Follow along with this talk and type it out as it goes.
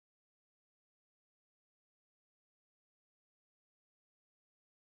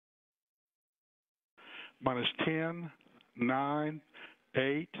minus 10, 9,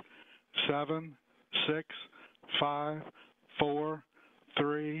 8, 7, 6, 5, 4,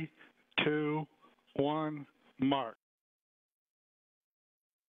 3, 2, 1, mark.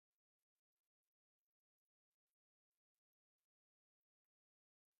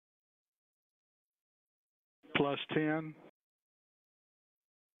 Plus 10.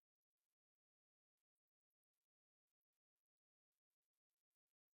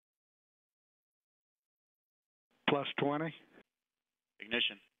 Plus 20.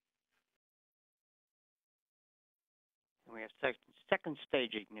 Ignition. And we have second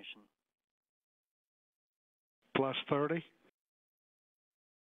stage ignition. Plus 30.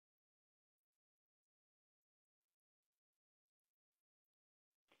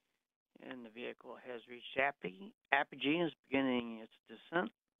 And the vehicle has reached apogee and is beginning its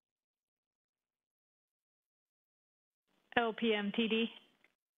descent. LPM TD.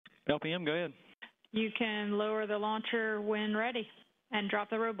 LPM, go ahead. You can lower the launcher when ready and drop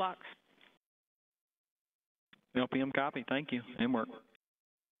the roadblocks. LPM copy, thank you, and work.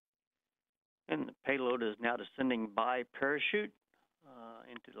 And the payload is now descending by parachute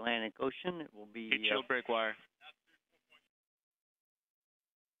into the Atlantic Ocean. It will be shield brake wire.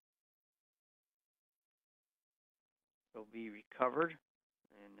 will be recovered,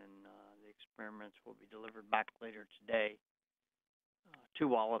 and then the experiments will be delivered back later today to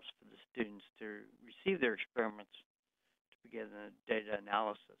Wallops for the students to receive their experiments to begin the data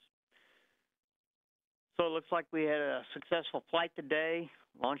analysis. So it looks like we had a successful flight today.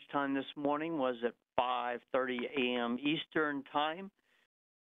 Launch time this morning was at 5:30 a.m. Eastern time.